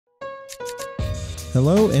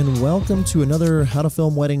Hello and welcome to another How to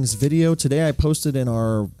Film Weddings video. Today I posted in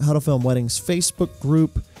our How to Film Weddings Facebook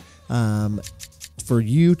group for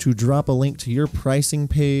you to drop a link to your pricing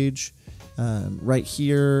page right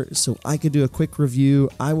here so I could do a quick review.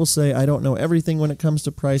 I will say I don't know everything when it comes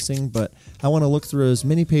to pricing, but I want to look through as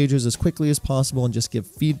many pages as quickly as possible and just give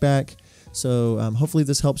feedback. So hopefully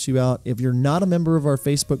this helps you out. If you're not a member of our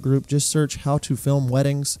Facebook group, just search How to Film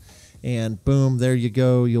Weddings. And boom, there you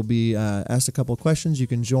go. You'll be asked a couple of questions. You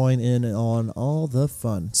can join in on all the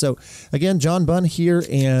fun. So again, John Bunn here,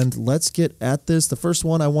 and let's get at this. The first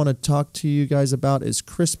one I want to talk to you guys about is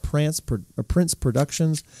Chris Prince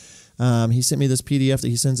Productions. He sent me this PDF that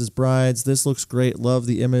he sends his brides. This looks great. Love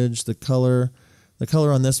the image, the color. The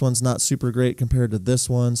color on this one's not super great compared to this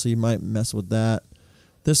one, so you might mess with that.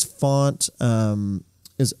 This font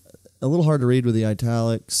is a little hard to read with the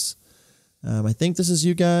italics. I think this is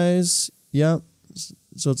you guys. Yep.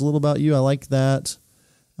 So it's a little about you. I like that.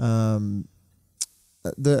 The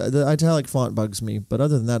italic font bugs me, but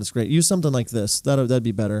other than that, it's great. Use something like this. That'd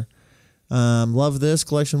be better. Love this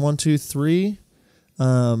collection 1, 2, 3.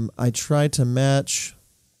 I tried to match.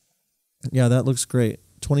 Yeah, that looks great.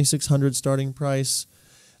 2,600 starting price.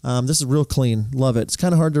 This is real clean. Love it. It's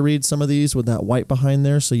kind of hard to read some of these with that white behind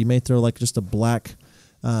there, so you may throw like just a black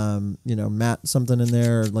matte something in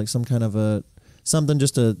there, like some kind of something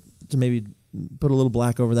just to maybe put a little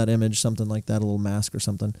black over that image, something like that, a little mask or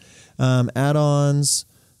something. Add-ons,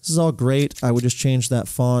 this is all great. I would just change that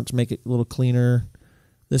font, make it a little cleaner.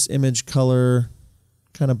 This image color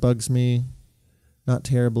kind of bugs me, not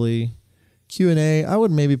terribly. Q&A, I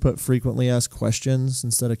would maybe put frequently asked questions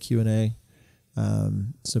instead of Q&A,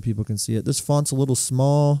 so people can see it. This font's a little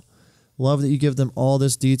small. Love that you give them all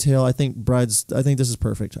this detail. I think this is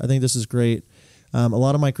perfect. I think this is great. A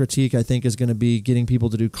lot of my critique, I think, is going to be getting people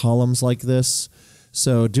to do columns like this.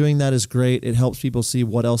 So doing that is great. It helps people see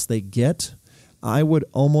what else they get. I would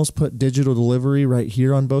almost put digital delivery right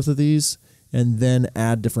here on both of these and then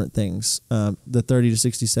add different things, the 30 to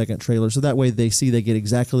 60 second trailer. So that way they see they get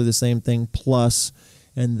exactly the same thing plus,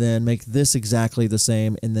 and then make this exactly the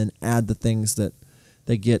same and then add the things that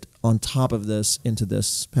they get on top of this into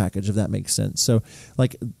this package, if that makes sense. So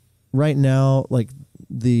like right now, like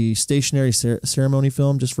the stationary ceremony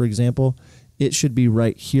film, just for example, it should be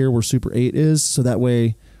right here where Super 8 is. So that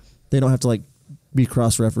way they don't have to like be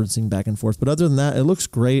cross-referencing back and forth. But other than that, it looks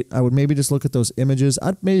great. I would maybe just look at those images.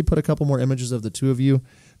 I'd maybe put a couple more images of the two of you,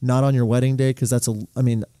 not on your wedding day, because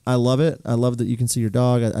I love it. I love that you can see your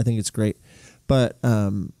dog. I think it's great. But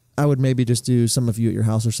I would maybe just do some of you at your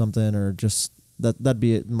house or something, or just that'd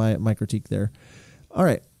be it, my critique there. All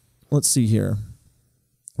right, let's see here.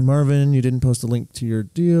 Marvin, you didn't post a link to your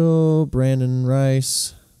deal. Brandon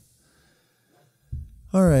Rice.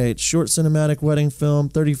 All right, short cinematic wedding film,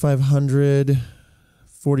 3,500,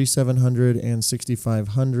 4,700, and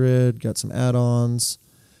 6,500. Got some add-ons.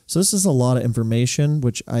 So this is a lot of information,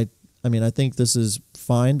 which I think this is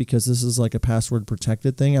fine because this is like a password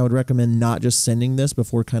protected thing. I would recommend not just sending this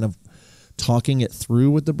before kind of talking it through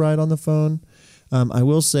with the bride on the phone. I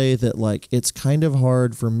will say that like it's kind of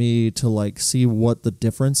hard for me to like see what the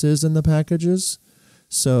difference is in the packages.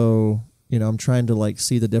 So, I'm trying to like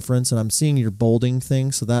see the difference, and I'm seeing your bolding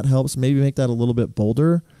thing, so that helps. Maybe make that a little bit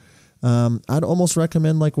bolder. I'd almost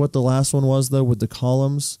recommend like what the last one was though with the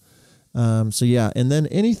columns. So yeah, and then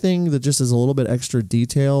anything that just is a little bit extra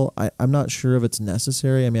detail, I'm not sure if it's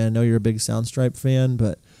necessary. I mean, I know you're a big Soundstripe fan,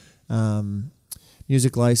 but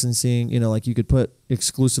music licensing, like you could put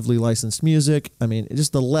exclusively licensed music. I mean,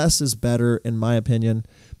 just the less is better in my opinion.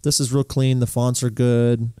 This is real clean. The fonts are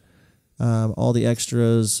good. All the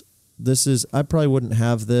extras. I probably wouldn't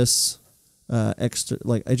have this extra,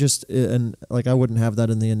 like I wouldn't have that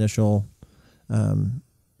in the initial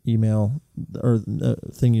email or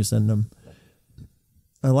thing you send them.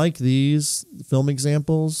 I like these film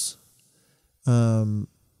examples.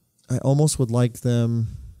 I almost would like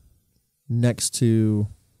them next to,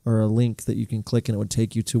 or a link that you can click and it would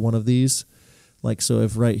take you to one of these. Like, so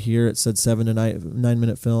if right here it said 7 to 9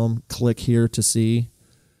 minute film, click here to see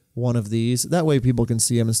one of these. That way people can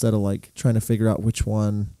see them instead of like trying to figure out which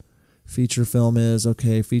one feature film is.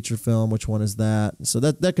 Okay, feature film, which one is that? So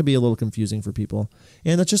that could be a little confusing for people.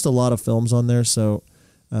 And that's just a lot of films on there, so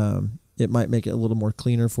it might make it a little more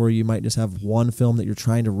cleaner for you. You might just have one film that you're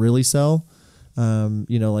trying to really sell.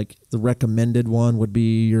 Like the recommended one would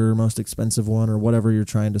be your most expensive one or whatever you're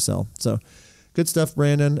trying to sell. So good stuff,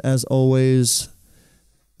 Brandon, as always.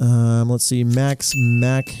 Let's see, Max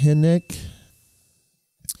Machinick.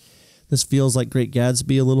 This feels like Great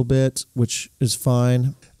Gatsby a little bit, which is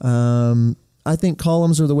fine. I think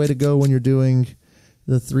columns are the way to go when you're doing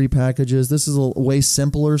the 3 packages. This is way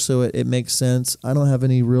simpler, so it makes sense. I don't have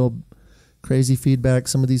any real crazy feedback.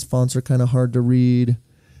 Some of these fonts are kind of hard to read.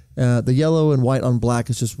 The yellow and white on black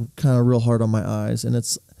is just kind of real hard on my eyes, and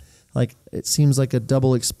it's like it seems like a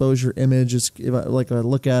double exposure image. If I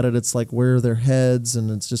look at it, it's like where are their heads, and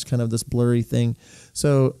it's just kind of this blurry thing.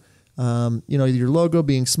 So your logo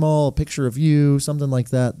being small, a picture of you, something like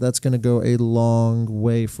that, that's going to go a long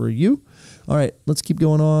way for you. All right, let's keep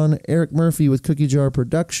going on. Eric Murphy with Cookie Jar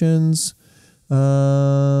Productions.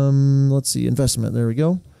 Let's see, investment. There we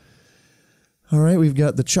go. All right, we've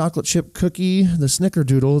got the chocolate chip cookie, the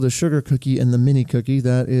snickerdoodle, the sugar cookie, and the mini cookie.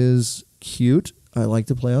 That is cute. I like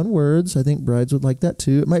to play on words. I think brides would like that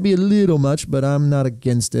too. It might be a little much, but I'm not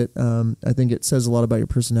against it. I think it says a lot about your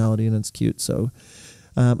personality, and it's cute. So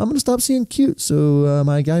I'm going to stop seeing cute so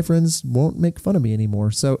my guy friends won't make fun of me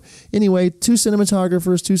anymore. So anyway, 2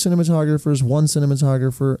 cinematographers, 1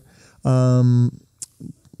 cinematographer.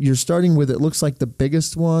 You're starting with, it looks like the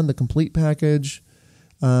biggest one, the complete package.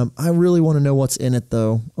 I really want to know what's in it,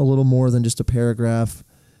 though, a little more than just a paragraph.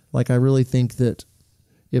 Like, I really think that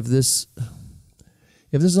if this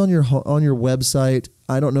is on your website,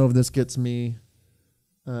 I don't know if this gets me.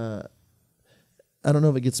 I don't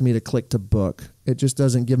know if it gets me to click to book. It just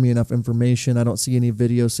doesn't give me enough information. I don't see any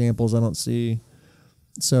video samples. I don't see.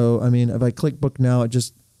 So, I mean, if I click book now, it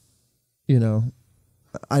just,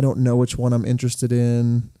 I don't know which one I'm interested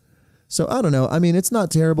in. So, I don't know. I mean, it's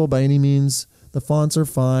not terrible by any means. The fonts are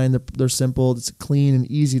fine. They're simple. It's clean and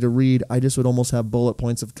easy to read. I just would almost have bullet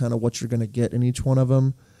points of kind of what you're going to get in each one of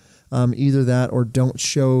them. Either that or don't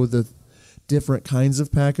show the different kinds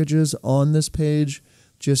of packages on this page.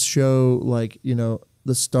 Just show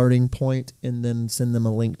the starting point and then send them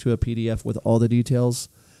a link to a PDF with all the details.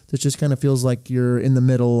 It just kind of feels like you're in the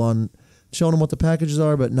middle on showing them what the packages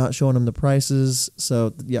are, but not showing them the prices.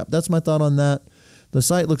 So yeah, that's my thought on that. The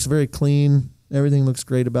site looks very clean. Everything looks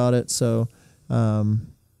great about it. So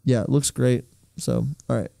yeah, it looks great. So,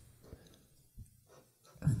 all right.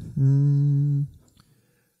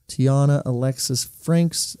 Tiana Alexis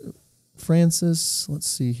Francis. Let's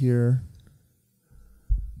see here.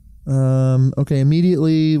 Okay,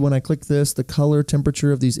 immediately when I click this, the color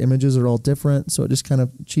temperature of these images are all different, so it just kind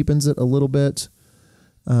of cheapens it a little bit.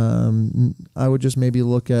 I would just maybe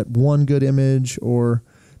look at one good image or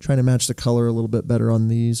trying to match the color a little bit better on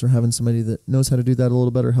these, or having somebody that knows how to do that a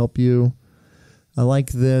little better help you. I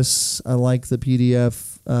like this. I like the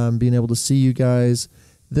PDF, being able to see you guys.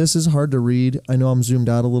 This is hard to read. I know I'm zoomed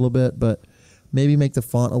out a little bit, but maybe make the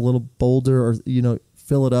font a little bolder, or,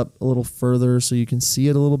 fill it up a little further so you can see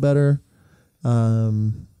it a little better.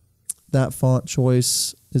 That font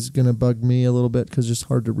choice is going to bug me a little bit because it's just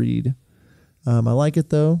hard to read. I like it,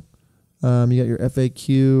 though. You got your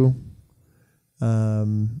FAQ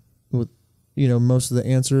with most of the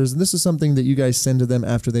answers. And this is something that you guys send to them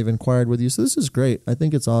after they've inquired with you. So this is great. I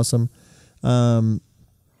think it's awesome. Again,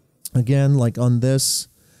 like on this,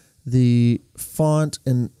 the font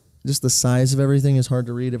and just the size of everything is hard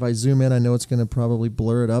to read. If I zoom in, I know it's going to probably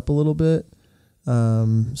blur it up a little bit.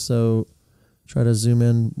 So try to zoom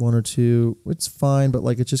in 1 or 2. It's fine, but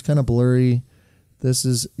it's just kind of blurry. This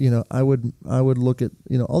is, I would look at,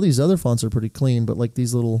 all these other fonts are pretty clean, but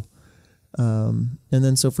these little, and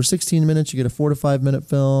then so for 16 minutes, you get a 4 to 5 minute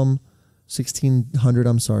film. 1600,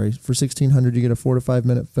 I'm sorry. For 1600, you get a 4 to 5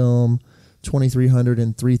 minute film, 2300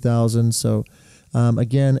 and 3000. So,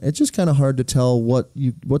 again, it's just kind of hard to tell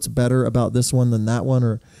what's better about this one than that one,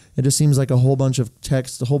 or it just seems like a whole bunch of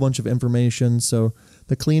text, a whole bunch of information. So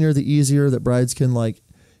the cleaner, the easier that brides can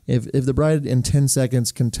if the bride in 10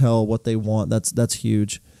 seconds can tell what they want, that's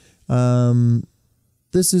huge.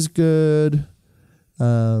 This is good.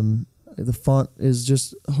 The font is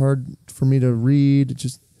just hard for me to read.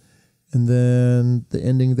 And then the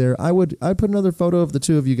ending there, I'd put another photo of the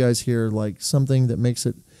two of you guys here, something that makes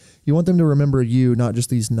it. You want them to remember you, not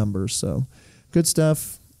just these numbers. So, good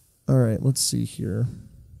stuff. All right, let's see here.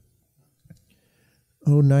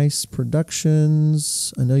 Oh, nice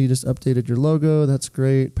productions. I know you just updated your logo. That's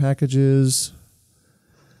great. Packages.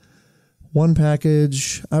 One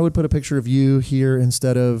package. I would put a picture of you here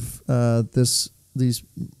instead of these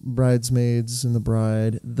bridesmaids and the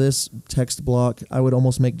bride. This text block, I would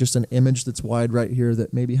almost make just an image that's wide right here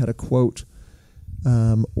that maybe had a quote.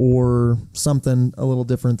 Or something a little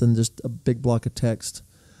different than just a big block of text.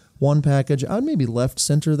 One package, I would maybe left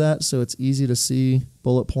center that so it's easy to see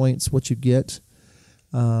bullet points, what you get.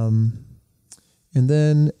 And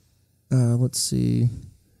then, let's see,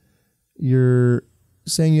 you're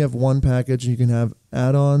saying you have one package and you can have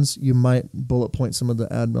add-ons. You might bullet point some of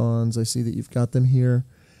the add-ons. I see that you've got them here.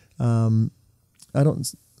 I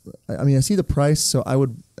don't I mean, I see the price, so I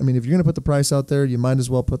mean, if you're going to put the price out there, you might as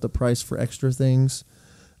well put the price for extra things.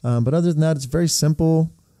 But other than that, it's very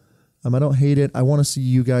simple. I don't hate it. I want to see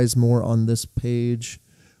you guys more on this page.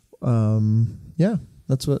 Yeah,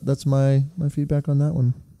 that's my feedback on that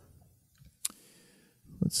one.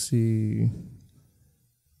 Let's see.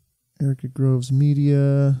 Erica Groves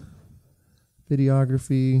Media,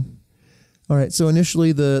 Videography. All right, so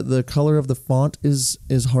initially the color of the font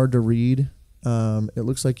is hard to read. It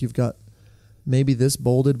looks like you've got maybe this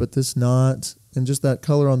bolded, but this not. And just that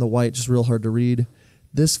color on the white, just real hard to read.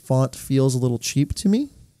 This font feels a little cheap to me.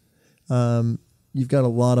 You've got a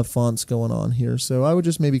lot of fonts going on here. So I would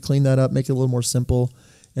just maybe clean that up, make it a little more simple.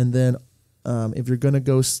 And then if you're going to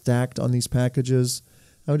go stacked on these packages,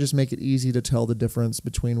 I would just make it easy to tell the difference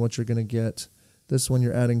between what you're going to get. This one,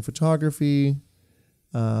 you're adding photography.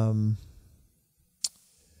 Yeah,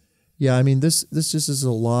 I mean, this just is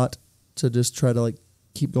a lot to just try to like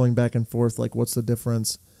keep going back and forth. Like, what's the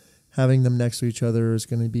difference? Having them next to each other is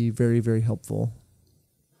going to be very, very helpful.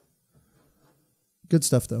 Good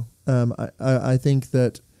stuff, though. I think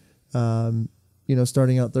that, you know,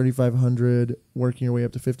 starting out 3,500, working your way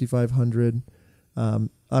up to 5,500,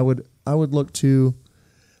 I would look to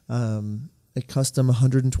a custom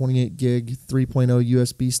 128 gig 3.0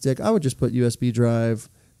 USB stick. I would just put USB drive,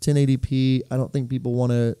 1080p. I don't think people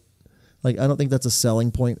want to, like, I don't think that's a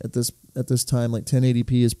selling point at this time. Like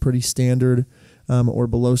 1080p is pretty standard, or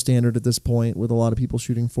below standard at this point with a lot of people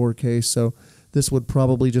shooting 4K. So this would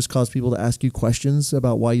probably just cause people to ask you questions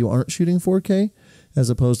about why you aren't shooting 4K as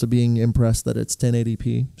opposed to being impressed that it's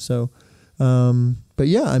 1080p. So, but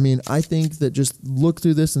yeah, I mean, I think that just look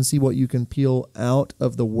through this and see what you can peel out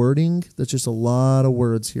of the wording. That's just a lot of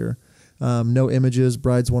words here. No images.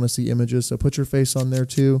 Brides want to see images, so put your face on there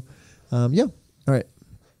too. Yeah. All right.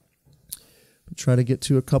 Try to get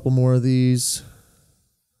to a couple more of these.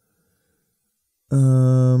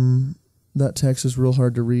 That text is real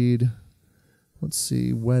hard to read. Let's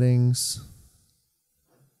see, weddings.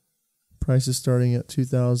 Prices starting at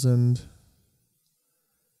 $2,000.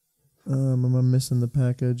 Am I missing the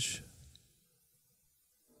package?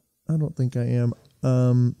 I don't think I am.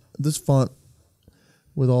 This font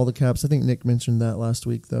with all the caps, I think Nick mentioned that last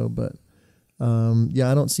week though, but yeah,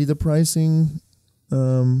 I don't see the pricing.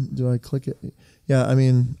 Do I click it? Yeah, I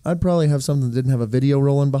mean, I'd probably have something that didn't have a video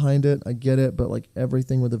rolling behind it. I get it, but like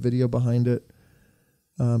everything with a video behind it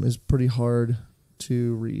is pretty hard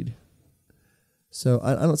to read. So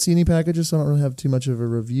I don't see any packages, so I don't really have too much of a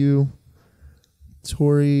review.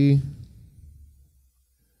 Tori,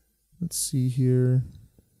 let's see here.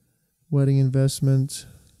 Wedding investment.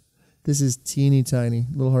 This is teeny tiny,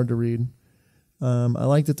 a little hard to read. I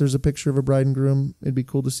like that there's a picture of a bride and groom. It'd be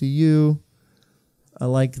cool to see you. I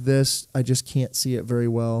like this. I just can't see it very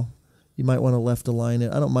well. You might want to left align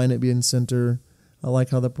it. I don't mind it being center. I like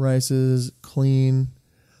how the price is clean.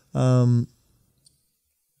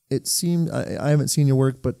 It seemed, I haven't seen your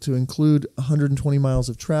work, but to include 120 miles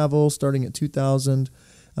of travel starting at 2,000.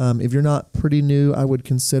 If you're not pretty new, I would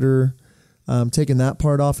consider taking that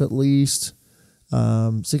part off at least.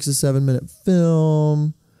 6 to 7 minute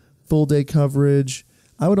film, full day coverage.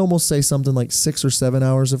 I would almost say something like 6 or 7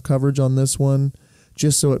 hours of coverage on this one,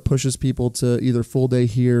 just so it pushes people to either full day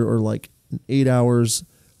here or like 8 hours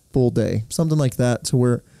full day, something like that, to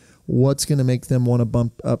where what's going to make them want to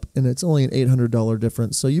bump up. And it's only an $800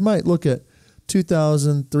 difference. So you might look at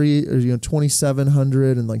 2,000, or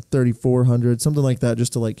 2,700 and like 3,400, something like that,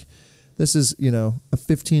 just to like, this is, a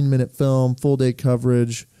 15-minute film, full day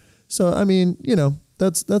coverage. So, I mean,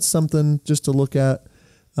 that's something just to look at.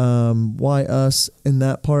 Why us? In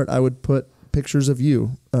that part, I would put pictures of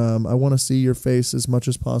you. I want to see your face as much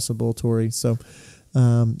as possible, Tori. So,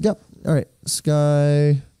 yeah. All right.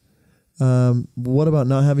 Sky. What about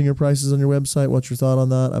not having your prices on your website? What's your thought on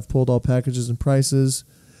that? I've pulled all packages and prices.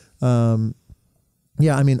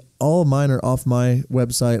 Yeah, I mean, all of mine are off my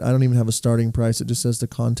website. I don't even have a starting price. It just says to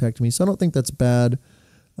contact me. So I don't think that's bad.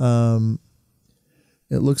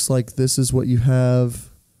 It looks like this is what you have.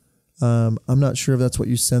 I'm not sure if that's what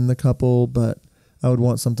you send the couple, but I would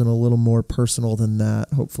want something a little more personal than that,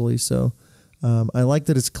 hopefully. So I like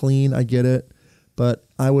that it's clean. I get it. But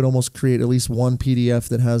I would almost create at least one PDF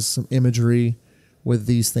that has some imagery with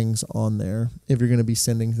these things on there if you're going to be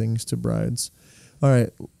sending things to brides. All right,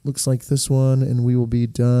 looks like this one, and we will be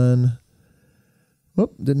done.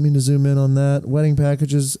 Whoop, didn't mean to zoom in on that. Wedding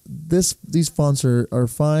packages. These fonts are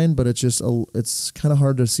fine, but it's just it's kind of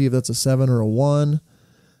hard to see if that's a 7 or a 1.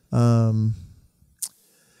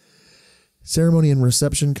 Ceremony and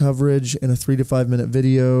reception coverage in a 3 to 5 minute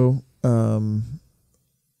video.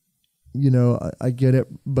 you know, I get it,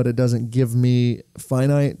 but it doesn't give me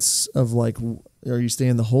finites of like, are you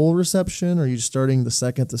staying the whole reception? Or are you starting the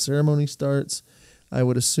second the ceremony starts? I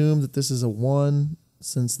would assume that this is a 1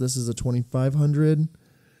 since this is a 2,500.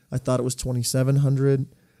 I thought it was 2,700,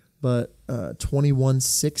 but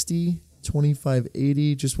 2,160,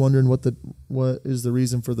 2,580. Just wondering what is the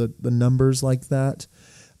reason for the numbers like that.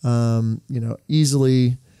 You know,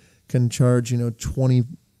 easily can charge, you know,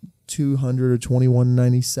 2,200 or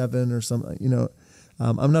 2,197 or something. You know,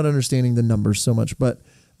 I'm not understanding the numbers so much, but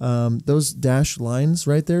those dashed lines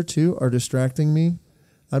right there too are distracting me.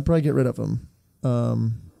 I'd probably get rid of them.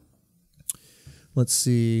 Let's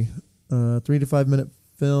see, 3 to 5 minute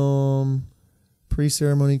film,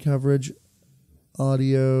 pre-ceremony coverage,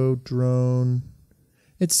 audio, drone.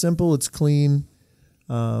 It's simple. It's clean.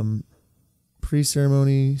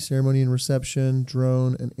 Pre-ceremony, ceremony and reception,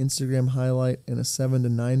 drone, an Instagram highlight, and a 7 to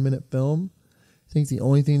 9 minute film. I think the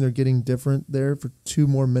only thing they're getting different there for 2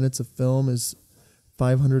 more minutes of film is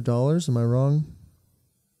 $500. Am I wrong?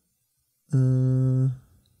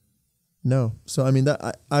 No. So, I mean,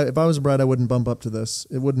 that if I was a bride, I wouldn't bump up to this.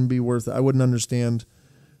 It wouldn't be worth it. I wouldn't understand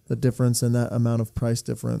the difference in that amount of price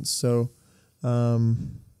difference. So, I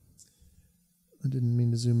didn't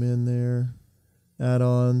mean to zoom in there.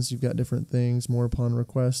 Add-ons, you've got different things, more upon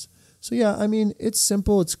request. So, yeah, I mean, it's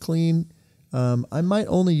simple. It's clean. I might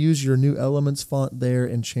only use your new Elements font there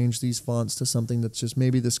and change these fonts to something that's just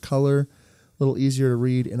maybe this color, a little easier to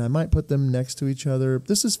read, and I might put them next to each other.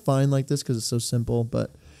 This is fine like this because it's so simple,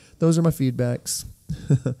 but those are my feedbacks.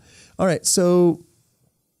 All right, so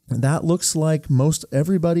that looks like most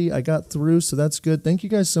everybody I got through, so that's good. Thank you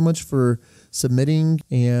guys so much for submitting,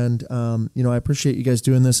 and you know, I appreciate you guys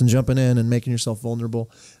doing this and jumping in and making yourself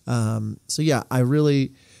vulnerable. So yeah, I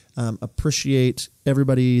really appreciate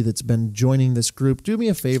everybody that's been joining this group. Do me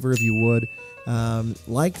a favor if you would.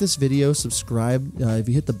 Like this video, subscribe. If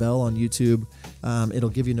you hit the bell on YouTube, it'll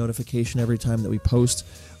give you notification every time that we post.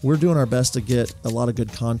 We're doing our best to get a lot of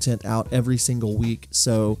good content out every single week.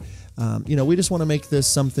 So, you know, we just want to make this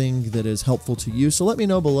something that is helpful to you. So let me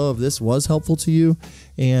know below if this was helpful to you.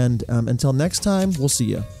 And until next time, we'll see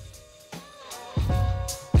you.